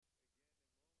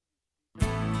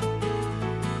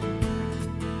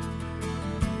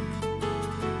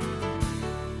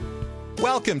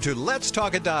Welcome to Let's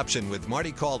Talk Adoption with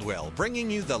Marty Caldwell, bringing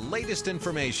you the latest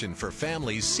information for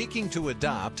families seeking to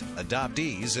adopt,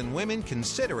 adoptees, and women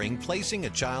considering placing a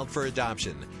child for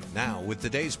adoption. Now, with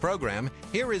today's program,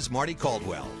 here is Marty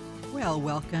Caldwell. Well,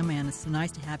 welcome, and it's so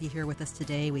nice to have you here with us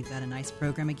today. We've got a nice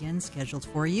program again scheduled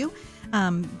for you. I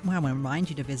want to remind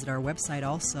you to visit our website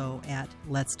also at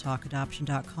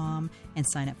letstalkadoption.com and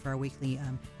sign up for our weekly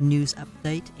news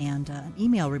update and an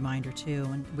email reminder, too.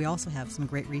 And we also have some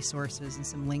great resources and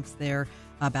some links there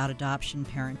about adoption,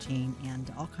 parenting, and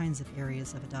all kinds of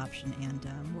areas of adoption and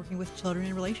working with children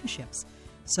in relationships.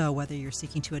 So whether you're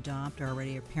seeking to adopt or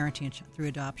already are parenting through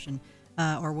adoption,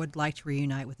 or would like to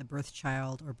reunite with a birth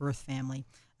child or birth family,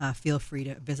 feel free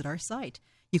to visit our site.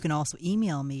 You can also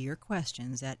email me your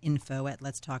questions at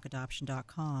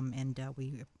info@letstalkadoption.com, and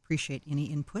we appreciate any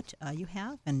input you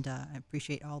have, and I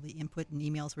appreciate all the input and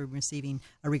emails we're receiving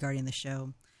regarding the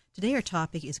show. Today our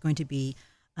topic is going to be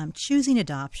choosing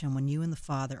adoption when you and the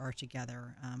father are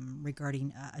together,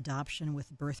 regarding adoption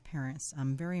with birth parents.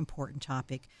 Very important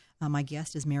topic. My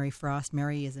guest is Mary Frost.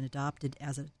 Mary is an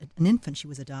infant. She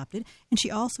was adopted, and she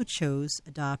also chose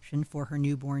adoption for her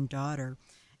newborn daughter.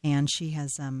 And she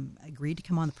has agreed to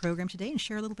come on the program today and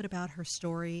share a little bit about her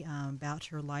story, about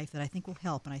her life that I think will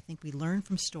help. And I think we learn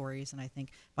from stories, and I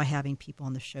think by having people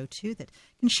on the show, too, that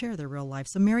can share their real life.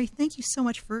 So, Mary, thank you so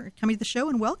much for coming to the show,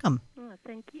 and welcome. Oh,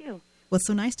 thank you. Well, it's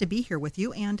so nice to be here with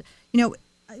you. And, you know,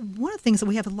 one of the things that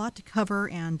we have a lot to cover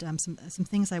and some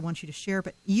things I want you to share,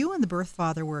 but you and the birth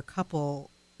father were a couple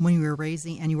when you were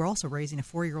raising, and you were also raising a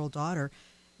 4-year-old daughter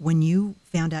when you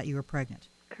found out you were pregnant.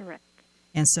 Correct.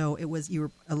 And so it was,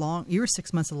 you were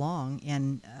 6 months along,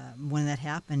 and when that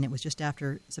happened, it was just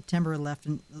after September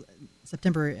 11th.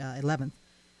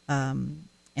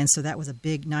 And so that was a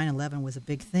big, 9/11 was a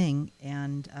big thing,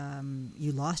 and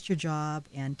you lost your job,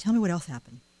 and tell me what else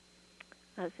happened.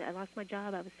 I lost my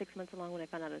job. I was 6 months along when I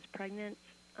found out I was pregnant,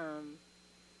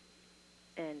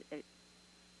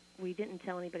 we didn't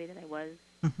tell anybody that I was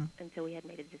until we had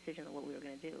made a decision on what we were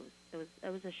going to do. It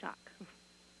was a shock.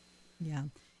 Yeah,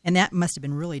 and that must have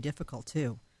been really difficult,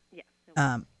 too. Yeah.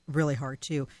 Really hard,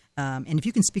 too. And if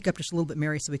you can speak up just a little bit,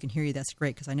 Mary, so we can hear you, that's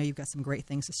great, because I know you've got some great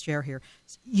things to share here.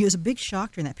 It was a big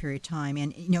shock during that period of time,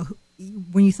 and, you know,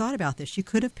 when you thought about this, you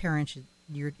could have parented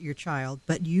your child,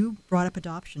 but you brought up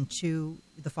adoption to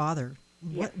the father.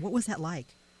 Yes. What was that like?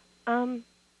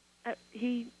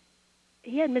 He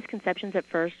had misconceptions at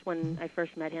first when I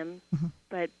first met him,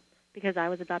 but because I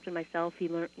was adopted myself, he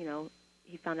learned,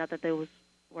 he found out that those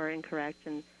were incorrect,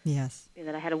 and yes,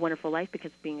 that I had a wonderful life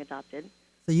because of being adopted.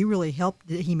 So you really helped.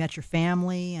 He met your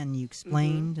family, and you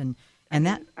explained, and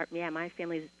that. My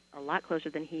family's a lot closer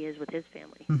than he is with his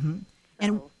family.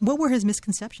 And what were his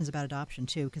misconceptions about adoption,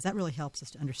 too? Because that really helps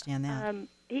us to understand that.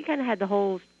 He kind of had the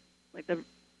whole, you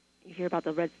hear about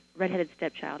the redheaded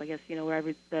stepchild, I guess, where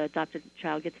the adopted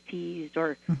child gets teased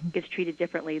or gets treated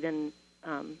differently than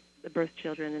the birth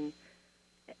children. And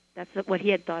that's what he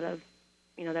had thought of,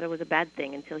 that it was a bad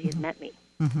thing until he had met me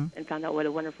and found out what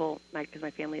a wonderful, because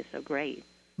my family is so great.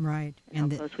 Right.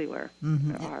 And how close we were.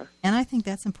 Are. And I think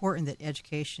that's important, that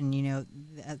education,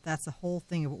 that's the whole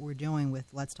thing of what we're doing with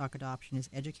Let's Talk Adoption is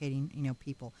educating,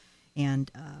 people and,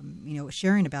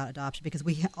 sharing about adoption, because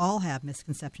we all have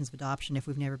misconceptions of adoption if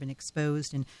we've never been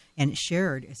exposed and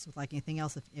shared. It's like anything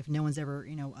else. If no one's ever,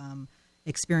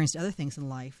 experienced other things in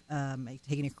life, like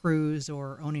taking a cruise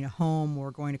or owning a home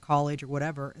or going to college or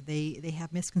whatever, they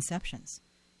have misconceptions.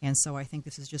 And so I think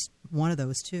this is just one of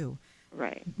those, too.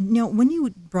 Right. When you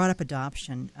brought up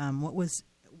adoption, what was,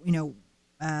 you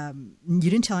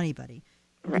didn't tell anybody.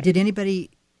 Right. Did anybody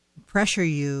pressure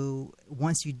you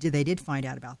once they did find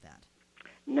out about that?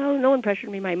 No one pressured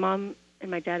me. My mom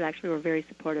and my dad actually were very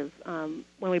supportive.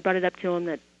 When we brought it up to them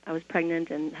that I was pregnant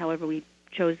and however we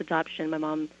chose adoption, my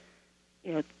mom,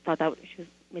 thought that she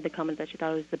made the comment that she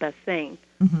thought it was the best thing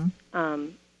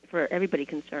for everybody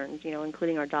concerned,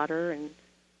 including our daughter and,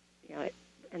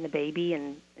 and the baby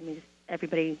and just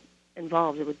everybody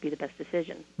involved, it would be the best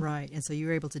decision. Right, and so you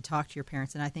were able to talk to your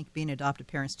parents, and I think being adopted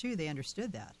parents, too, they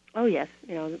understood that. Oh, yes.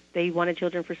 They wanted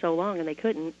children for so long, and they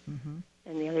couldn't. And,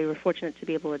 they were fortunate to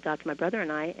be able to adopt my brother and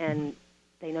I, and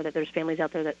they know that there's families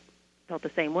out there that felt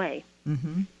the same way.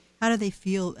 How do they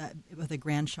feel with a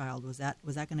grandchild? Was that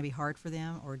going to be hard for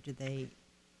them, or did they?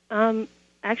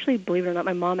 Actually, believe it or not,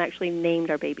 my mom actually named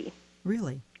our baby.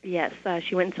 Really? Yes.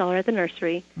 She went and saw her at the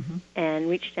nursery and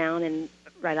reached down and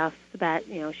right off the bat,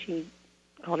 she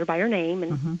called her by her name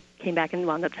and came back and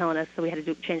wound up telling us, so we had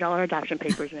to change all our adoption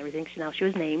papers and everything. So now she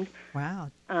was named.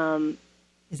 Wow.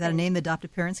 Is that a name the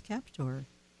adopted parents kept, or?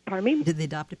 Pardon me? Did the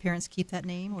adopted parents keep that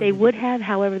name? Or they would have,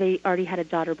 however, they already had a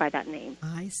daughter by that name.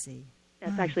 I see. Yes,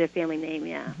 That's actually a family name,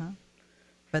 yeah. Uh-huh.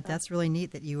 But that's really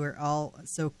neat that you were all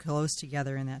so close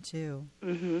together in that, too.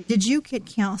 Mm-hmm. Did you get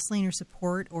counseling or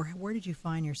support, or where did you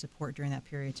find your support during that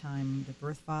period of time? The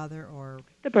birth father or?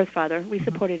 The birth father. We Mm-hmm.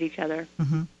 supported each other.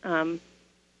 Mm-hmm.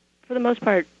 For the most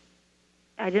part,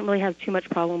 I didn't really have too much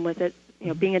problem with it. You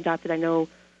know, Mm-hmm. being adopted, I know,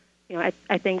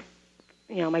 I think,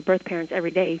 my birth parents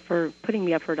every day for putting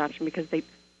me up for adoption because they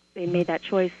made that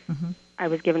choice. Mm-hmm. I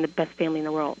was given the best family in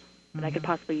the world that I could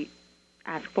Mm-hmm. possibly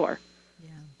ask for.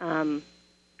 Yeah.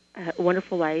 A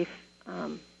wonderful life.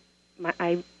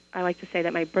 I like to say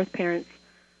that my birth parents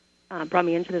brought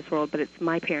me into this world, but it's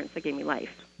my parents that gave me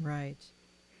life. Right.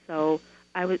 So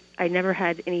I never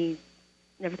thought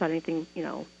anything,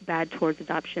 bad towards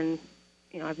adoption.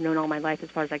 I've known all my life as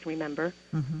far as I can remember.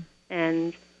 Mm-hmm.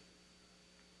 And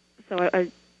so I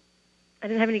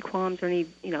didn't have any qualms or any,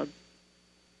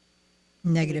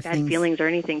 Negative bad things. feelings or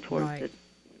anything towards Right. it.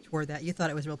 Toward that. You thought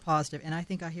it was real positive, and I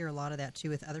think I hear a lot of that, too,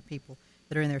 with other people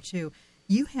that are in there, too.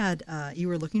 You had you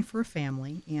were looking for a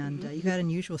family, and you had an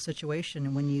unusual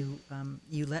situation when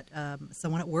you let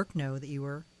someone at work know that you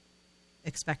were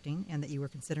expecting and that you were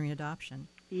considering adoption.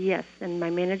 Yes, and my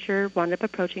manager wound up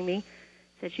approaching me,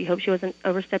 said she hoped she wasn't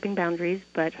overstepping boundaries,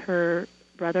 but her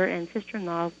brother and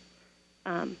sister-in-law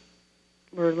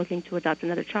were looking to adopt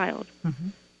another child. Mm-hmm.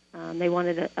 They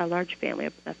wanted a large family,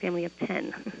 a family of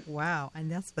 10. Wow,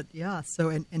 and that's So,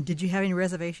 and did you have any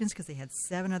reservations because they had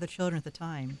 7 other children at the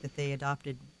time that they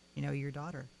adopted, your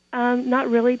daughter? Not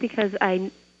really, because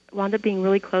I wound up being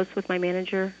really close with my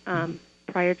manager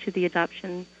prior to the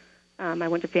adoption. I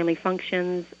went to family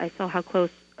functions. I saw how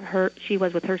close she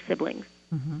was with her siblings.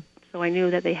 Mm-hmm. So I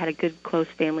knew that they had a good, close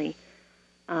family.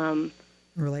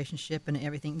 Relationship and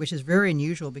everything, which is very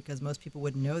unusual because most people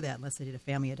wouldn't know that unless they did a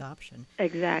family adoption.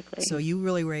 Exactly. So you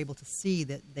really were able to see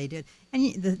that they did.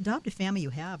 And the adopted family you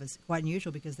have is quite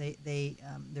unusual because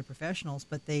they're professionals,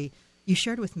 but you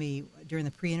shared with me during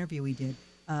the pre-interview we did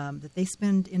that they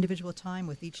spend individual time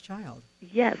with each child.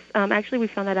 Yes. Actually, we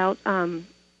found that out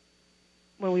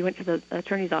when we went to the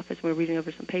attorney's office. We were reading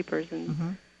over some papers,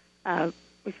 and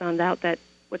we found out that,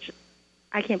 which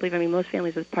I can't believe. I mean, most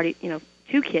families with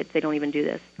 2 kids, they don't even do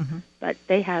this. Mm-hmm. But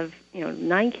they have,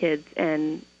 9 kids,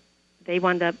 and they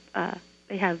wound up,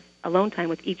 they have alone time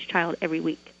with each child every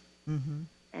week. Mm-hmm.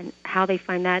 And how they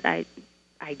find that, I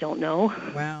don't know.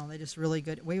 Wow, they're just really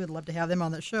good. We would love to have them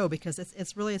on the show because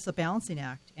it's a balancing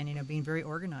act and, being very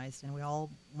organized, and we all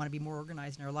want to be more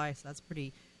organized in our lives. So that's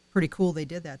pretty cool they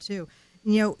did that, too.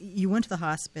 You went to the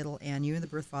hospital, and you and the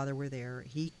birth father were there.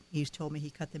 He's told me he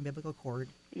cut the umbilical cord.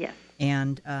 Yes.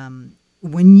 And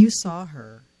when you saw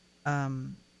her,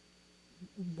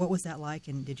 what was that like,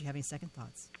 and did you have any second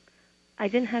thoughts? I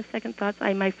didn't have second thoughts.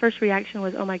 My first reaction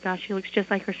was, oh, my gosh, she looks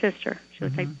just like her sister. She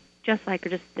looks like just like her,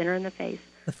 just thinner in the face.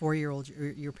 The 4-year-old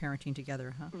you're parenting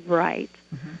together, huh? Right.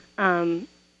 Mm-hmm.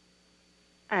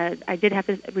 I did have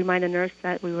to remind the nurse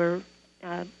that we were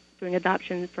doing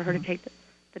adoption for her to take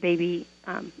the baby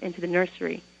into the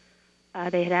nursery.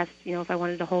 They had asked, if I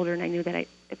wanted to hold her, and I knew that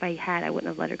if I had, I wouldn't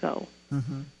have let her go.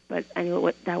 Mm-hmm. But I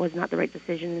knew that was not the right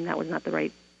decision, and that was not the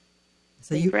right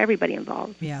thing for everybody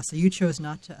involved. Yeah, so you chose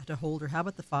not to hold her. How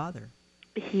about the father?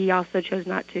 He also chose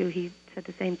not to. He said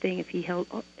the same thing. If he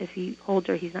holds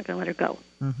her, he's not going to let her go.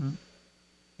 Mm-hmm.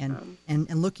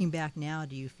 And looking back now,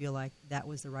 do you feel like that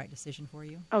was the right decision for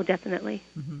you? Oh, definitely.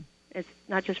 Mm-hmm. It's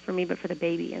not just for me, but for the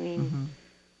baby. I mean,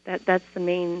 that's the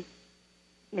main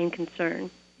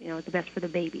concern. The best for the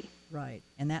baby. Right,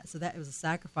 and that was a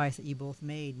sacrifice that you both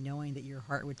made, knowing that your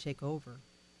heart would take over.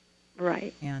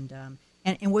 Right. And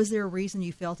was there a reason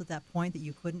you felt at that point that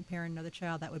you couldn't parent another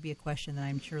child? That would be a question that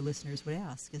I'm sure listeners would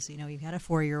ask. Is you had a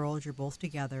 4-year-old, you're both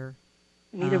together.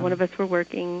 Neither one of us were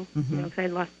working.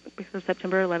 Because of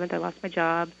September 11th, I lost my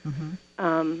job.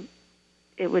 Mm-hmm.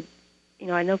 It would,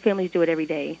 I know families do it every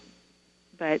day,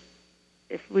 but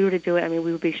if we were to do it, I mean,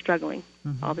 we would be struggling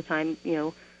all the time.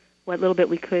 What little bit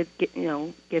we could get,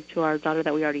 give to our daughter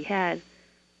that we already had,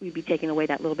 we'd be taking away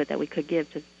that little bit that we could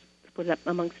give to split it up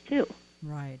amongst 2.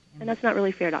 Right. And that's not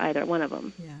really fair to either one of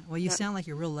them. Yeah. Well, you sound like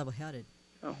you're real level-headed.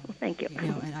 Oh, well, thank you.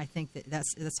 And I think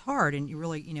that's hard, and you're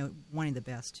really, wanting the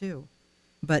best too.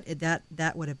 But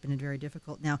that would have been very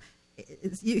difficult. Now,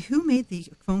 who made the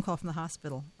phone call from the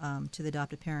hospital to the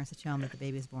adopted parents to tell them that the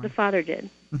baby is born? The father did.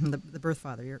 Mm-hmm. The birth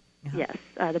father. Yes.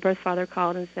 The birth father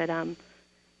called and said, I'm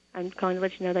calling to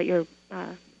let you know that your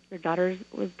daughter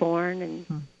was born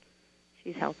and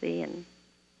she's healthy. And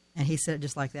he said it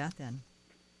just like that then?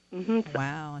 Mm-hmm.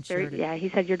 Wow. And yeah, he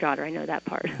said your daughter. I know that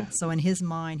part. Yeah. So in his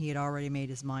mind, he had already made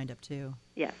his mind up too.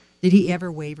 Yes. Did he ever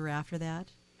waver after that?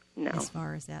 No. as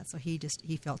far as that. So he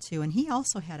felt too. And he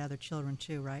also had other children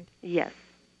too, right? Yes.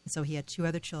 So he had 2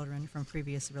 other children from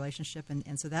previous relationship,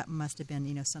 and so that must have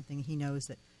been, something he knows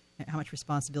that how much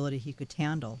responsibility he could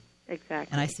handle.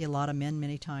 Exactly. And I see a lot of men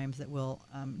many times that will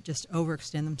just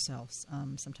overextend themselves.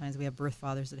 Sometimes we have birth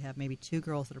fathers that have maybe 2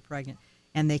 girls that are pregnant,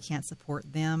 and they can't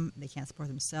support them, they can't support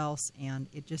themselves, and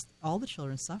it just, all the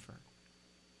children suffer.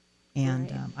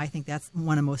 And Right. I think that's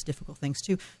one of the most difficult things,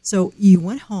 too. So you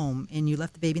went home, and you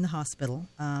left the baby in the hospital.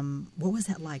 What was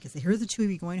that like? Here are the 2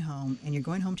 of you going home, and you're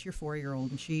going home to your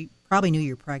 4-year-old, and she probably knew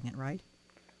you were pregnant, right?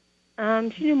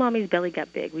 She knew Mommy's belly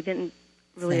got big. We didn't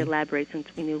really Same. elaborate since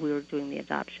we knew we were doing the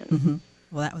adoption. Mm-hmm.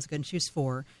 Well, that was good. And she was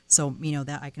 4, so,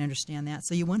 that I can understand that.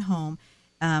 So you went home.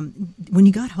 When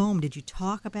you got home, did you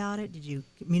talk about it? Did you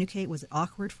communicate? Was it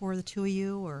awkward for the 2 of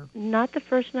you, or? Not the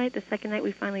first night. The second night,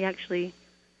 we finally actually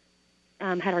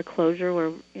had our closure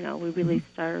where, we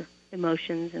released our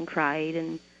emotions and cried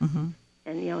and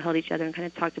held each other and kind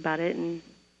of talked about it, and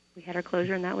we had our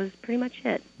closure, and that was pretty much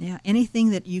it. Yeah. Anything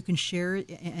that you can share,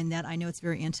 and that I know it's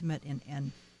very intimate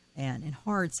and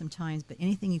hard sometimes, but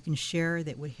anything you can share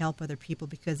that would help other people,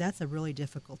 because that's a really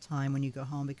difficult time when you go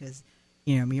home, because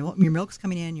your milk's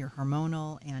coming in, you're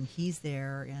hormonal, and he's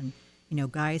there, and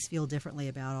guys feel differently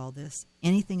about all this.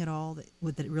 Anything at all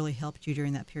that really helped you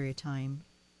during that period of time?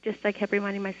 Just I kept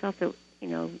reminding myself that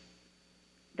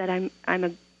that I'm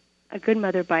a good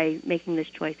mother by making this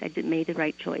choice. I made the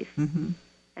right choice, and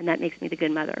that makes me the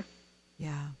good mother.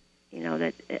 Yeah.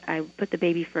 That I put the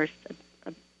baby first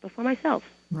before myself.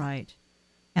 Right.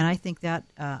 And I think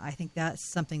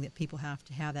that's something that people have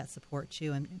to have, that support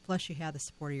too. And plus, you have the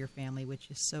support of your family,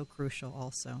 which is so crucial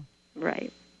also.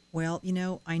 Right. Well,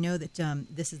 I know that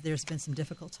there's been some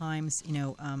difficult times,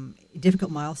 difficult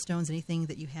milestones, anything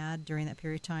that you had during that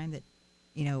period of time that,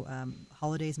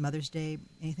 holidays, Mother's Day,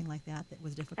 anything like that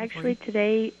was difficult Actually, for you?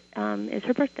 today is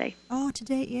her birthday. Oh,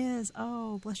 today is.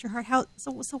 Oh, bless your heart. How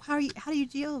do you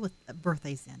deal with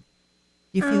birthdays then?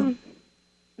 Do you feel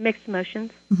Mixed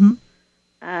emotions.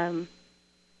 Mm-hmm.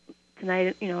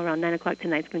 Tonight, around 9 o'clock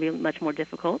tonight's going to be much more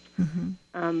difficult.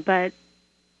 Mm-hmm. But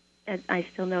I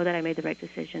still know that I made the right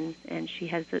decision, and she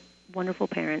has wonderful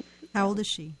parents. How old is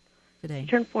she today? She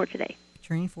turned 4 today.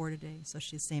 Turning 4 today, so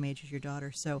she's the same age as your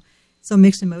daughter. So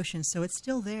mixed emotions. So it's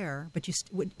still there, but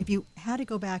if you had to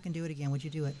go back and do it again, would you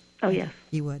do it? Oh, yes.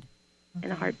 You would. Okay.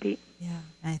 In a heartbeat. Yeah,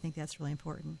 and I think that's really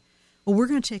important. Well, we're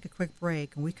going to take a quick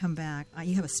break, and we come back.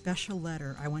 You have a special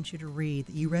letter I want you to read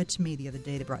that you read to me the other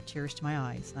day that brought tears to my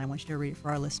eyes, and I want you to read it for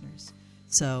our listeners.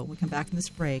 So we come back from this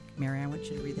break. Mary, I want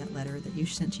you to read that letter that you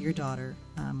sent to your daughter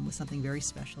with something very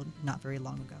special not very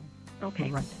long ago. Okay. We'll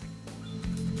be right back.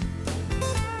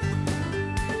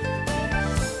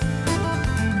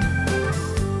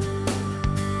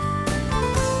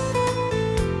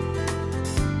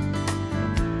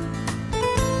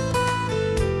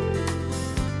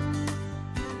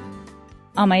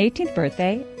 On my 18th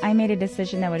birthday, I made a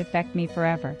decision that would affect me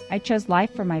forever. I chose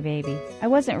life for my baby. I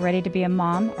wasn't ready to be a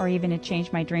mom or even to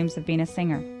change my dreams of being a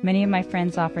singer. Many of my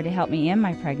friends offered to help me in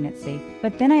my pregnancy,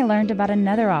 but then I learned about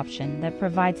another option that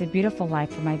provides a beautiful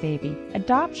life for my baby: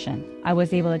 adoption. I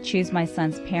was able to choose my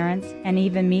son's parents and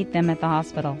even meet them at the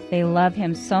hospital. They love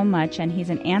him so much, and he's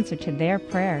an answer to their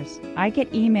prayers. I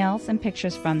get emails and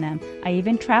pictures from them. I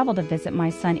even travel to visit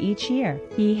my son each year.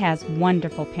 He has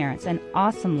wonderful parents, an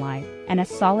awesome life, and a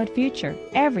solid future.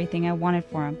 Everything I wanted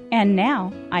for him. And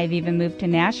now, I've even moved to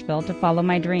Nashville to follow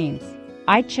my dreams.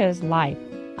 I chose life.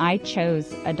 I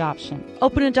chose adoption.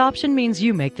 Open adoption means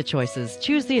you make the choices.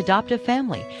 Choose the adoptive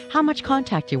family, how much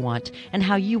contact you want, and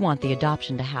how you want the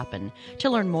adoption to happen.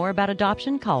 To learn more about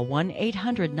adoption, call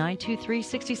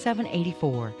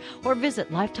 1-800-923-6784 or visit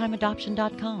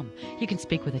lifetimeadoption.com. You can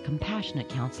speak with a compassionate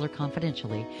counselor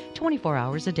confidentially, 24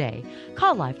 hours a day.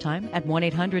 Call Lifetime at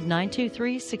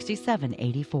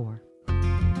 1-800-923-6784.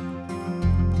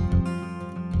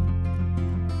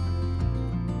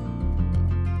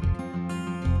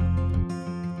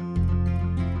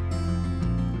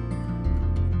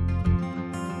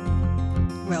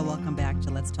 Well, welcome back to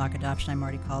Let's Talk Adoption. I'm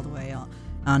Marty Caldwell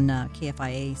on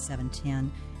KFIA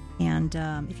 710. And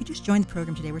if you just joined the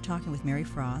program today, we're talking with Mary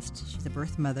Frost. She's a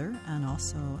birth mother and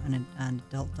also an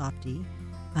adult adoptee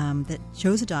that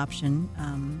chose adoption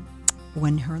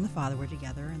when her and the father were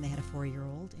together, and they had a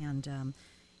 4-year-old. And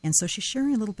so she's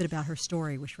sharing a little bit about her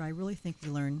story, which I really think we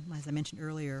learn, as I mentioned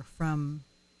earlier, from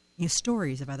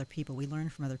stories of other people. We learn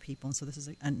from other people, and so this is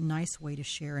a nice way to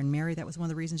share. And Mary, that was one of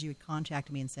the reasons you had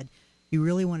contacted me and said you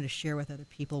really wanted to share with other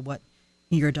people what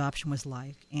your adoption was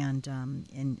like, and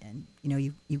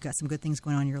you've got some good things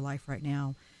going on in your life right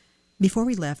now. Before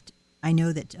we left, I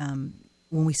know that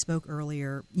when we spoke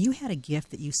earlier, you had a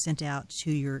gift that you sent out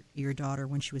to your daughter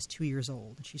when she was 2 years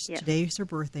old. Yes. Today is her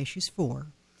birthday. She's 4.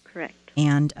 Correct.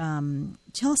 And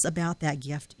tell us about that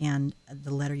gift and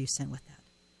the letter you sent with that.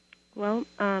 Well,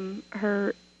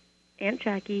 her Aunt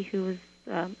Jackie, who was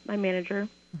my manager,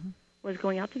 was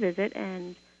going out to visit,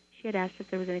 and she had asked if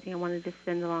there was anything I wanted to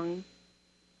send along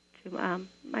to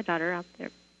my daughter out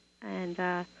there. And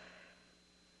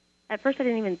at first I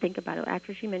didn't even think about it.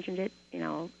 After she mentioned it,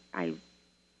 I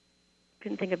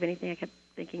couldn't think of anything. I kept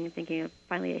thinking, and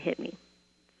finally it hit me.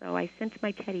 So I sent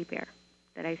my teddy bear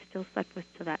that I still stuck with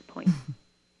to that point.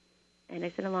 And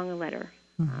I sent along a letter.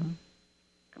 I'm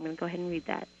going to go ahead and read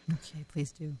that. Okay,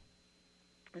 please do.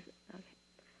 Okay.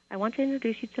 I want to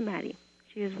introduce you to Maddie.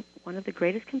 She is one of the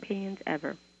greatest companions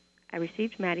ever. I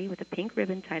received Maddie with a pink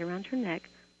ribbon tied around her neck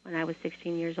when I was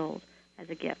 16 years old as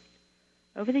a gift.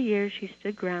 Over the years, she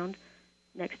stood ground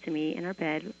next to me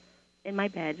in my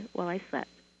bed while I slept,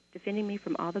 defending me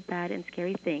from all the bad and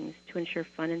scary things to ensure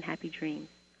fun and happy dreams.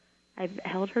 I've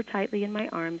held her tightly in my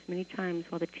arms many times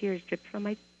while the tears dripped from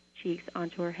my cheeks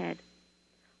onto her head.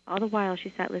 All the while,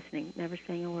 she sat listening, never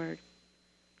saying a word.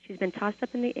 She's been tossed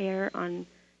up in the air on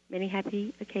many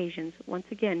happy occasions, once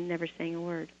again, never saying a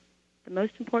word. The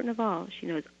most important of all, she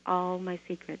knows all my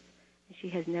secrets, and she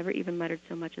has never even muttered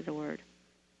so much as a word.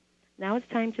 Now it's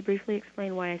time to briefly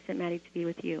explain why I sent Maddie to be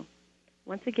with you.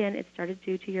 Once again, it started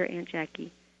due to your Aunt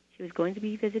Jackie. She was going to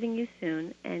be visiting you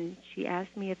soon, and she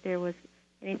asked me if there was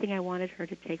anything I wanted her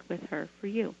to take with her for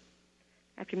you.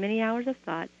 After many hours of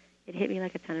thought, it hit me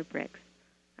like a ton of bricks.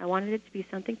 I wanted it to be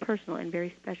something personal and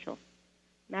very special.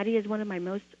 Maddie is one of my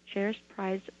most cherished,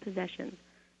 prized possessions,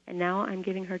 and now I'm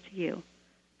giving her to you.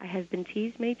 I have been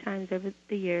teased many times over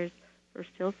the years for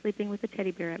still sleeping with a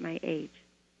teddy bear at my age.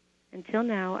 Until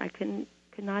now, I could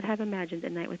not have imagined a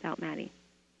night without Maddie.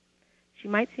 She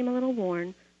might seem a little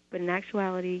worn, but in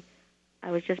actuality,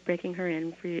 I was just breaking her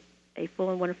in for a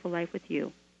full and wonderful life with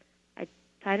you. I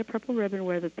tied a purple ribbon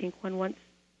where the pink one once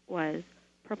was.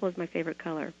 Purple is my favorite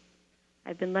color.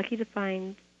 I've been lucky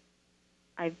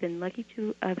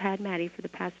to have had Maddie for the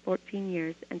past 14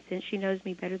 years, and since she knows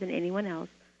me better than anyone else,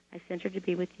 I sent her to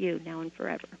be with you now and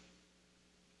forever.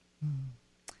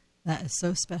 That is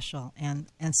so special and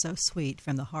so sweet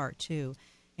from the heart, too,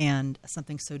 and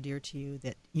something so dear to you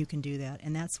that you can do that.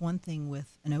 And that's one thing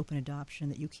with an open adoption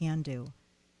that you can do.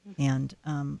 And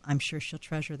I'm sure she'll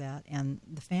treasure that. And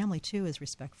the family, too, is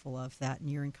respectful of that, and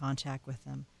you're in contact with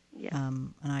them. Yeah.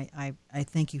 And I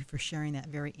thank you for sharing that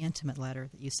very intimate letter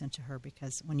that you sent to her,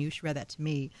 because when you read that to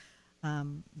me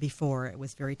before, it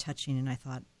was very touching, and I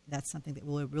thought that's something that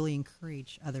will really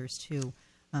encourage others to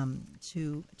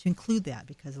include that,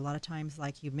 because a lot of times,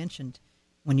 like you mentioned,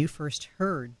 when you first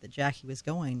heard that Jackie was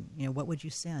going, what would you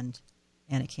send?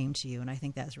 And it came to you, and I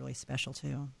think that's really special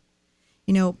too.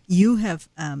 You have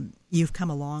you've come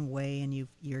a long way, and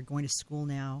you're going to school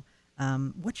now.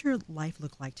 What's your life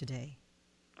look like today?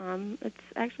 It's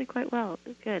actually quite well.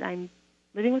 It's good. I'm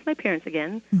living with my parents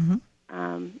again.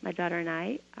 My daughter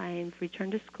and I'm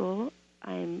returned to school.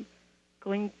 I'm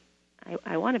going.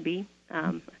 I want to be.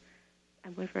 I'm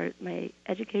going for my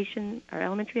education, our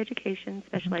elementary education,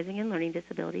 specializing in learning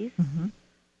disabilities.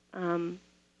 My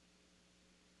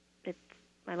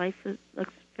life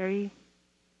looks very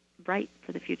bright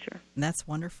for the future. And that's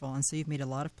wonderful. And so you've made a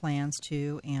lot of plans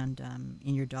too, and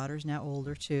your daughter's now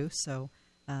older too. So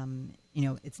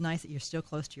it's nice that you're still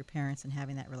close to your parents and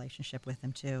having that relationship with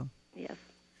them too. Yes.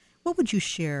 What would you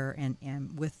share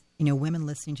and with women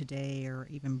listening today, or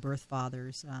even birth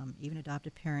fathers, even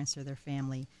adopted parents or their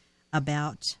family,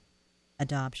 about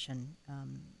adoption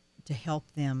to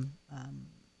help them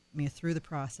through the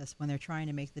process when they're trying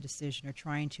to make the decision or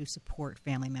trying to support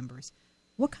family members?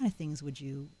 What kind of things would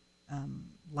you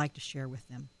like to share with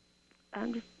them?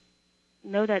 Just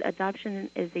know that adoption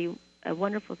is a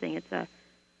wonderful thing. It's a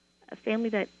family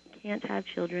that can't have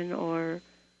children, or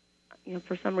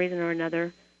for some reason or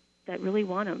another, that really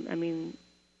want them. I mean,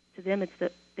 to them,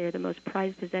 they're the most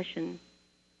prized possession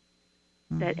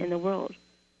that in the world.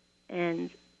 And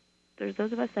there's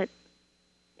those of us that,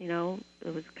 it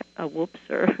was a whoops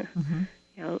or,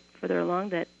 further along,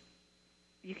 that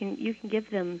you can give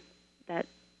them the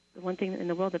one thing in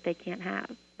the world that they can't have,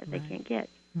 that they can't get.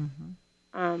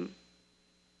 And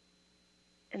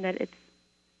that it's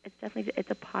definitely, it's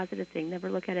a positive thing.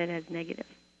 Never look at it as negative.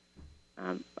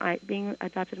 Being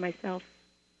adopted myself,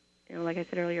 like I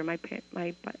said earlier, my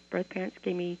birth parents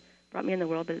brought me in the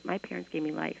world, but my parents gave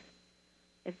me life.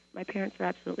 If my parents are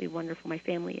absolutely wonderful, my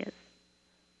family is.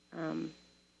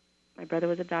 My brother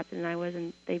was adopted, and I was,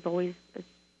 and they've always,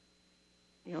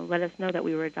 let us know that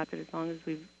we were adopted as long as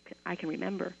I can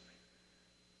remember.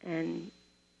 And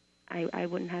I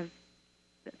wouldn't have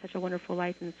such a wonderful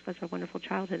life and such a wonderful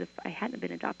childhood if I hadn't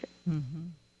been adopted. Mm-hmm.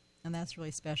 And that's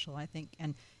really special, I think,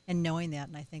 and knowing that,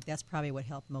 and I think that's probably what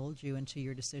helped mold you into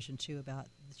your decision, too, about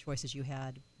the choices you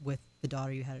had with the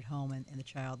daughter you had at home and the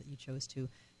child that you chose to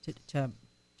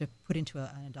put into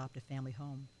an adoptive family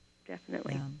home.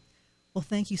 Definitely. Well,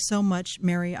 thank you so much,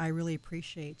 Mary. I really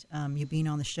appreciate you being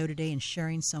on the show today and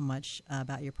sharing so much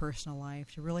about your personal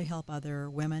life to really help other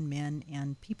women, men,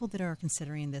 and people that are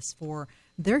considering this for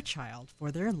their child,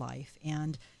 for their life,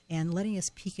 and letting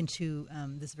us peek into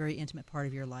this very intimate part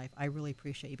of your life. I really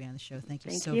appreciate you being on the show. Thank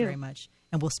you so very much,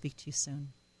 and we'll speak to you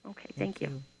soon. Okay, thank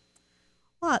you.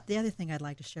 Well, the other thing I'd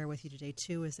like to share with you today,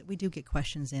 too, is that we do get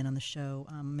questions in on the show.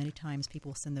 Many times people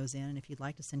will send those in, and if you'd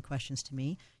like to send questions to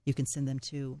me, you can send them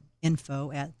to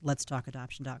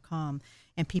info@letstalkadoption.com,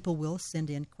 and people will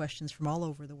send in questions from all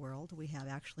over the world. We have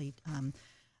actually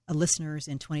listeners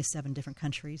in 27 different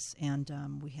countries, and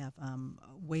we have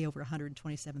way over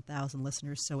 127,000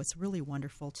 listeners, so it's really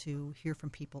wonderful to hear from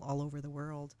people all over the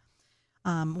world.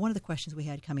 One of the questions we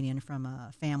had coming in from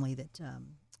a family that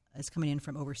is coming in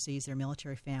from overseas, their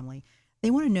military family. They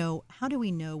want to know, how do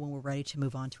we know when we're ready to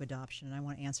move on to adoption? And I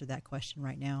want to answer that question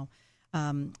right now.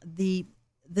 The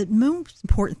most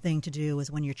important thing to do is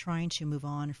when you're trying to move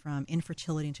on from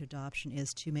infertility into adoption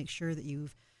is to make sure that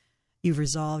you've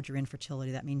resolved your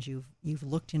infertility. That means you've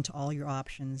looked into all your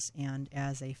options, and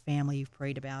as a family, you've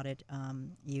prayed about it.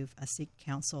 You've sought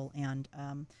counsel, and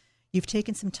you've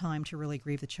taken some time to really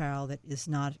grieve the child that is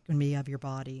not going to be of your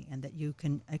body, and that you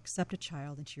can accept a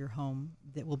child into your home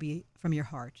that will be from your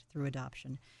heart through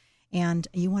adoption. And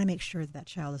you want to make sure that that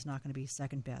child is not going to be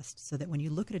second best, so that when you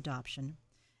look at adoption,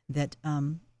 that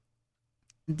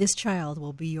this child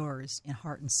will be yours in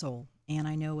heart and soul. And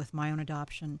I know with my own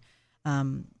adoption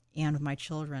and with my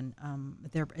children,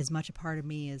 they're as much a part of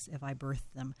me as if I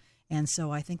birthed them. And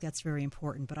so I think that's very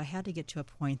important. But I had to get to a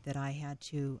point that I had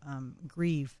to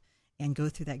grieve and go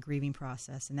through that grieving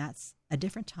process, and that's a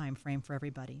different time frame for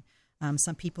everybody.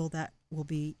 Some people that will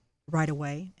be right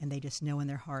away, and they just know in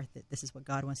their heart that this is what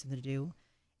God wants them to do.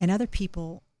 And other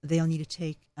people, they'll need to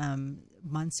take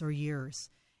months or years.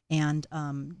 And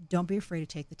don't be afraid to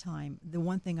take the time. The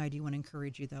one thing I do want to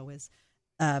encourage you, though, is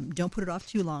don't put it off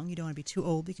too long. You don't want to be too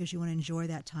old, because you want to enjoy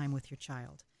that time with your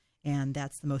child, and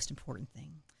that's the most important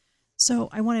thing. So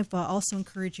I want to also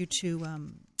encourage you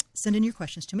to send in your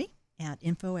questions to me at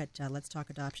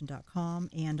info@letstalkadoption.com,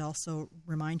 and also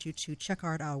remind you to check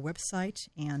out our website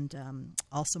and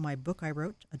also my book I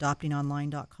wrote,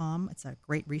 adoptingonline.com. It's a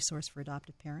great resource for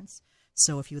adoptive parents.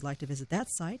 So if you would like to visit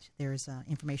that site, there's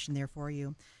information there for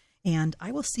you. And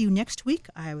I will see you next week.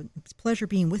 It's a pleasure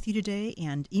being with you today,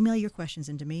 and email your questions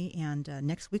into me. And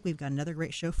next week we've got another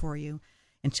great show for you.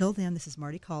 Until then, this is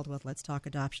Marty Caldwell with Let's Talk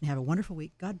Adoption. Have a wonderful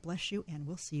week. God bless you, and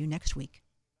we'll see you next week.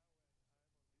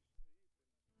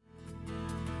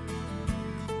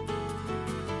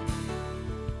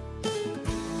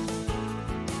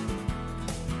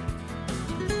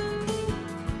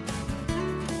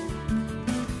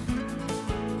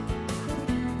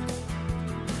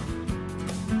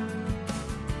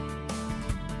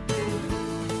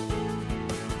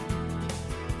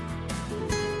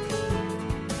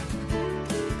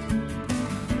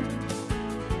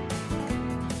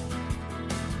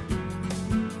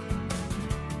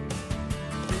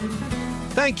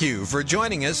 Thank you for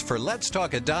joining us for Let's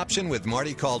Talk Adoption with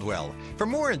Marty Caldwell. For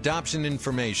more adoption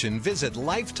information, visit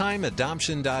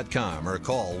lifetimeadoption.com or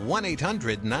call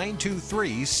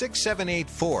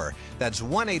 1-800-923-6784. That's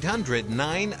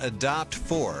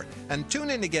 1-800-9-ADOPT-4. And tune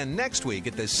in again next week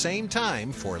at the same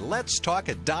time for Let's Talk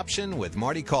Adoption with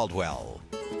Marty Caldwell.